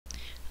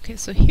Okay,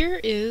 so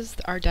here is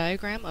our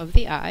diagram of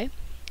the eye,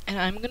 and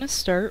I'm going to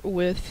start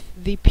with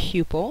the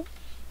pupil,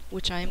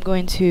 which I'm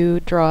going to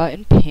draw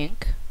in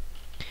pink.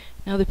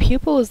 Now the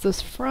pupil is this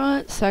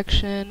front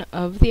section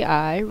of the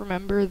eye.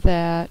 Remember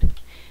that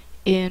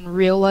in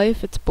real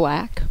life it's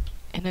black,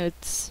 and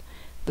it's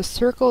the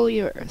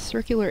circular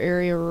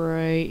area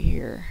right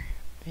here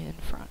in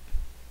front.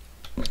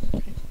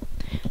 Okay.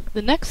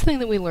 The next thing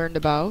that we learned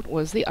about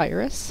was the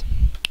iris.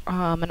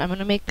 And I'm going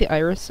to make the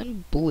iris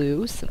in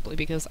blue simply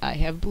because I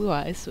have blue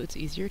eyes, so it's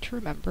easier to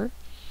remember.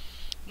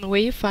 And the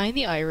way you find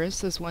the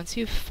iris is once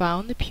you've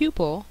found the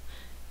pupil,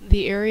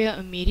 the area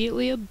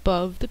immediately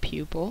above the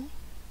pupil,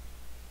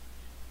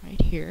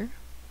 right here,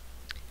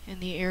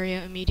 and the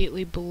area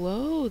immediately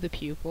below the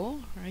pupil,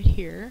 right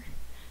here,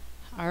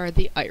 are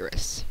the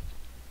iris.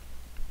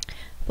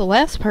 The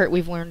last part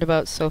we've learned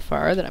about so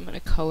far that I'm going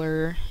to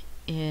color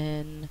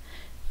in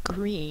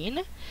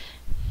green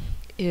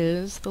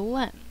is the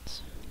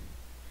lens.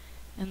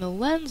 And the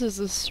lens is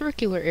a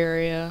circular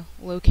area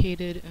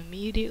located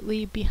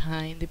immediately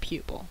behind the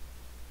pupil.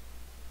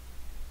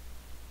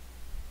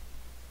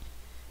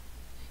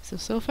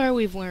 So far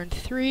we've learned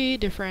three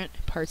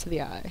different parts of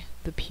the eye: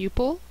 the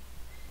pupil,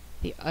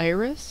 the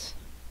iris,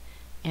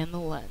 and the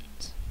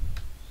lens.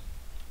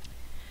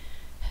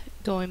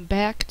 Going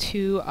back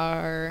to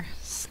our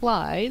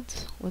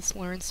slides, let's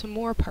learn some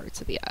more parts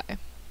of the eye.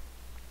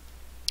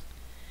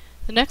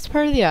 The next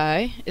part of the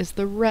eye is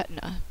the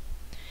retina.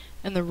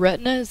 And the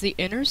retina is the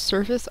inner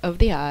surface of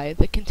the eye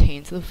that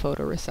contains the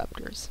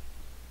photoreceptors.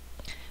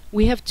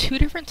 We have two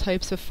different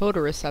types of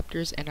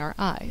photoreceptors in our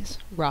eyes: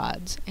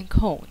 rods and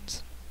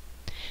cones.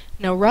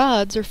 Now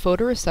rods are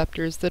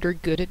photoreceptors that are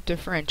good at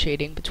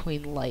differentiating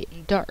between light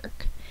and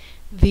dark.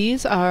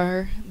 These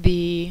are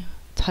the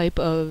type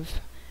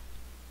of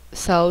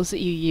cells that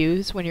you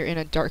use when you're in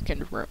a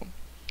darkened room.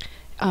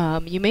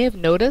 You may have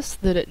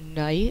noticed that at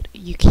night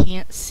you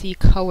can't see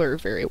color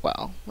very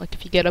well. Like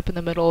if you get up in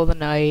the middle of the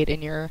night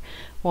and you're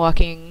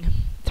walking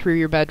through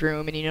your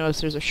bedroom and you notice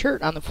there's a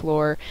shirt on the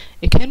floor,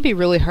 it can be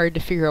really hard to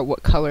figure out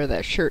what color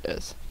that shirt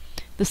is.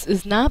 This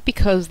is not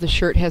because the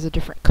shirt has a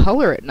different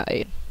color at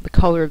night. The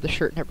color of the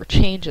shirt never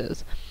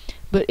changes.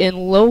 But in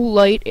low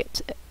light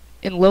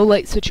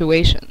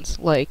situations,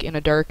 like in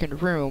a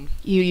darkened room,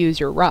 you use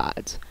your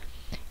rods.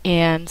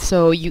 And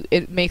so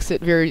it makes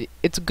it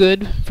it's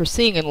good for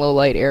seeing in low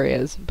light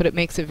areas, but it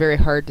makes it very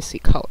hard to see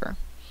color.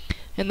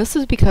 And this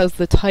is because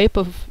the type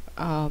of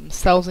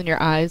cells in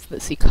your eyes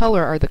that see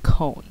color are the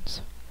cones.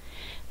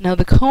 Now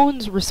the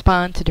cones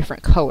respond to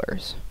different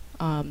colors.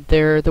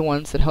 They're the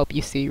ones that help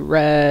you see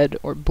red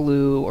or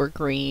blue or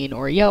green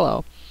or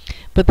yellow,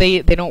 but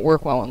they don't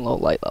work well in low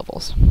light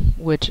levels,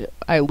 which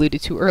I alluded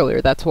to earlier.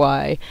 That's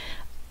why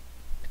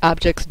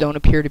objects don't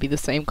appear to be the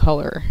same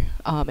color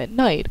at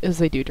night as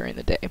they do during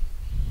the day.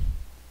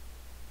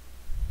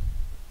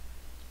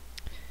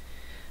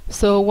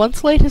 So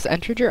once light has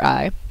entered your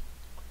eye,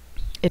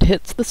 it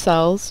hits the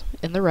cells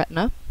in the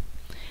retina,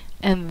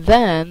 and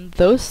then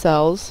those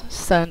cells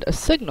send a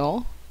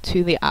signal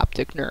to the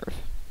optic nerve.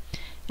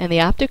 And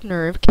the optic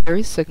nerve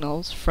carries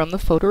signals from the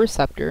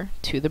photoreceptor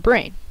to the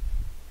brain.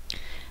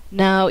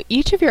 Now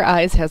each of your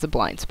eyes has a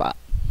blind spot.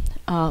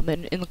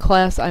 And in the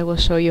class I will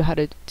show you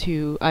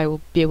I will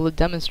be able to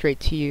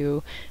demonstrate to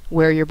you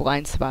where your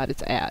blind spot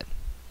is at.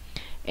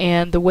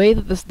 And the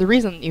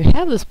reason you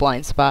have this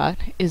blind spot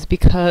is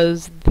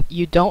because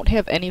you don't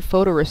have any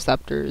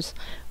photoreceptors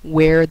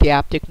where the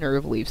optic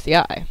nerve leaves the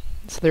eye.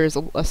 So there's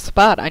a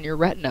spot on your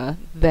retina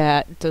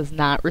that does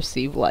not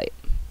receive light.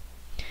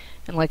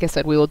 And like I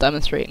said, we will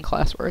demonstrate in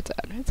class where it's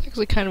at. It's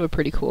actually kind of a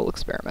pretty cool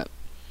experiment.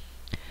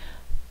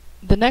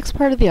 The next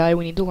part of the eye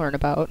we need to learn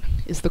about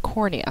is the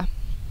cornea.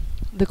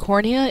 The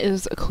cornea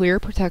is a clear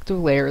protective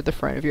layer at the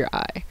front of your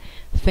eye.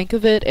 Think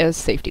of it as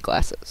safety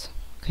glasses.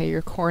 Okay,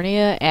 your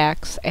cornea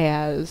acts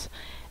as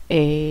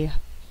a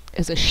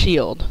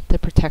shield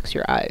that protects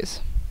your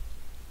eyes.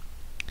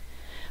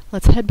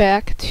 Let's head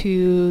back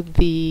to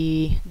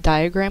the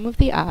diagram of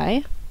the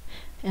eye,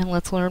 and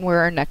let's learn where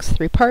our next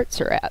three parts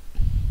are at.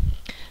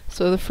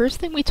 So the first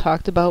thing we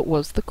talked about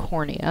was the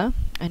cornea.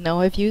 I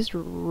know I've used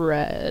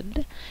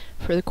red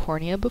for the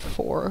cornea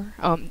before.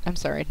 I'm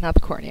sorry, not the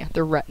cornea,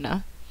 the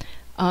retina.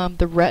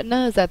 The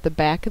retina is at the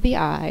back of the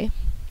eye,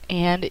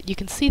 and you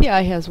can see the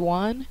eye has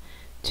 1,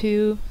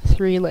 2,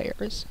 3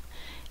 layers.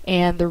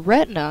 And the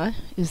retina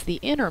is the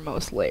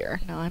innermost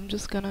layer. Now I'm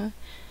just going to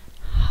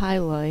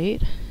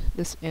highlight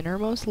this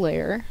innermost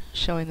layer,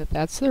 showing that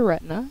that's the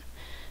retina.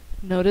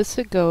 Notice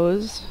it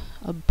goes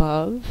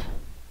above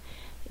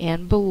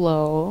and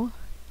below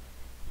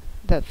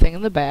that thing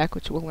in the back,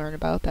 which we'll learn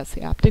about. That's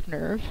the optic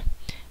nerve.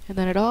 And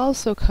then it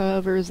also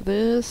covers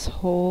this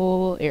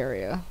whole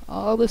area.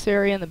 All this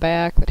area in the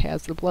back that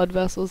has the blood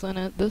vessels in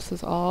it, this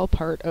is all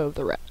part of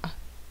the retina.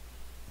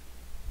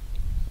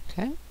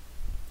 Okay?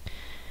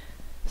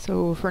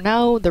 So for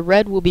now, the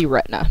red will be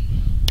retina.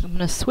 I'm going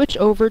to switch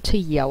over to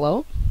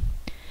yellow.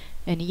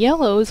 And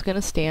yellow is going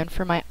to stand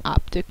for my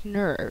optic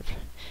nerve.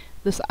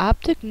 This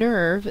optic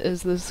nerve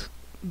is this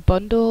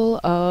bundle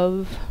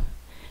of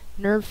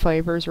nerve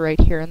fibers right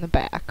here in the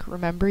back.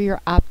 Remember,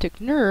 your optic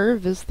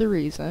nerve is the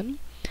reason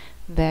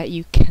that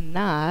you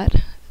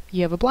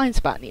have a blind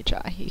spot in each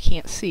eye. You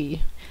can't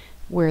see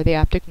where the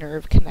optic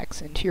nerve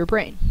connects into your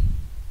brain.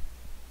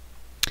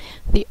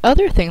 The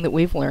other thing that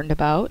we've learned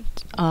about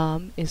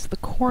is the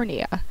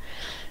cornea.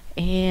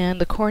 And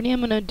the cornea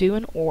I'm going to do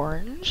in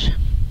orange.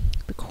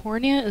 The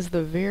cornea is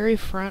the very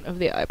front of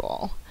the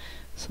eyeball.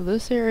 So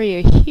this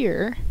area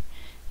here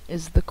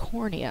is the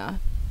cornea.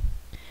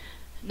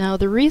 Now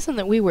the reason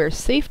that we wear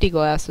safety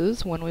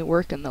glasses when we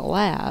work in the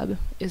lab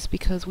is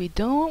because we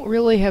don't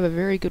really have a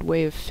very good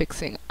way of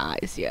fixing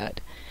eyes yet.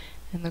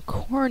 And the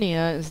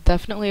cornea is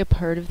definitely a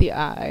part of the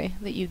eye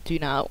that you do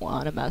not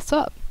want to mess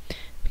up.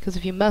 Because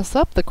if you mess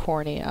up the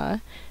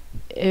cornea,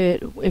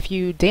 if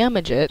you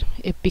damage it,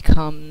 it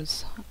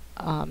becomes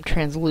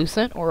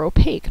translucent or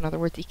opaque. In other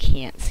words, you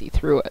can't see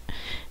through it.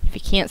 If you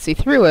can't see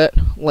through it,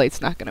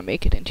 light's not going to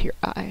make it into your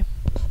eye.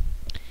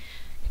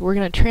 We're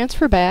going to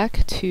transfer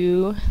back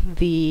to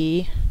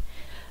the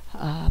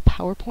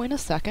PowerPoint a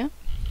second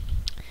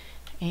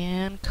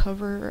and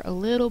cover a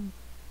little.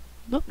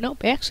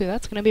 Nope, actually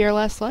that's going to be our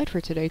last slide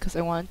for today because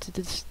I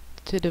wanted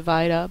to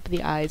divide up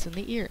the eyes and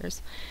the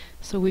ears.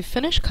 So we've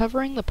finished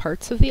covering the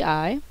parts of the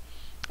eye.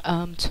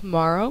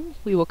 Tomorrow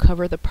we will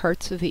cover the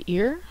parts of the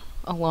ear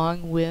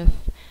along with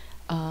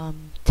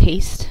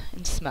taste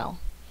and smell.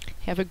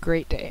 Have a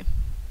great day.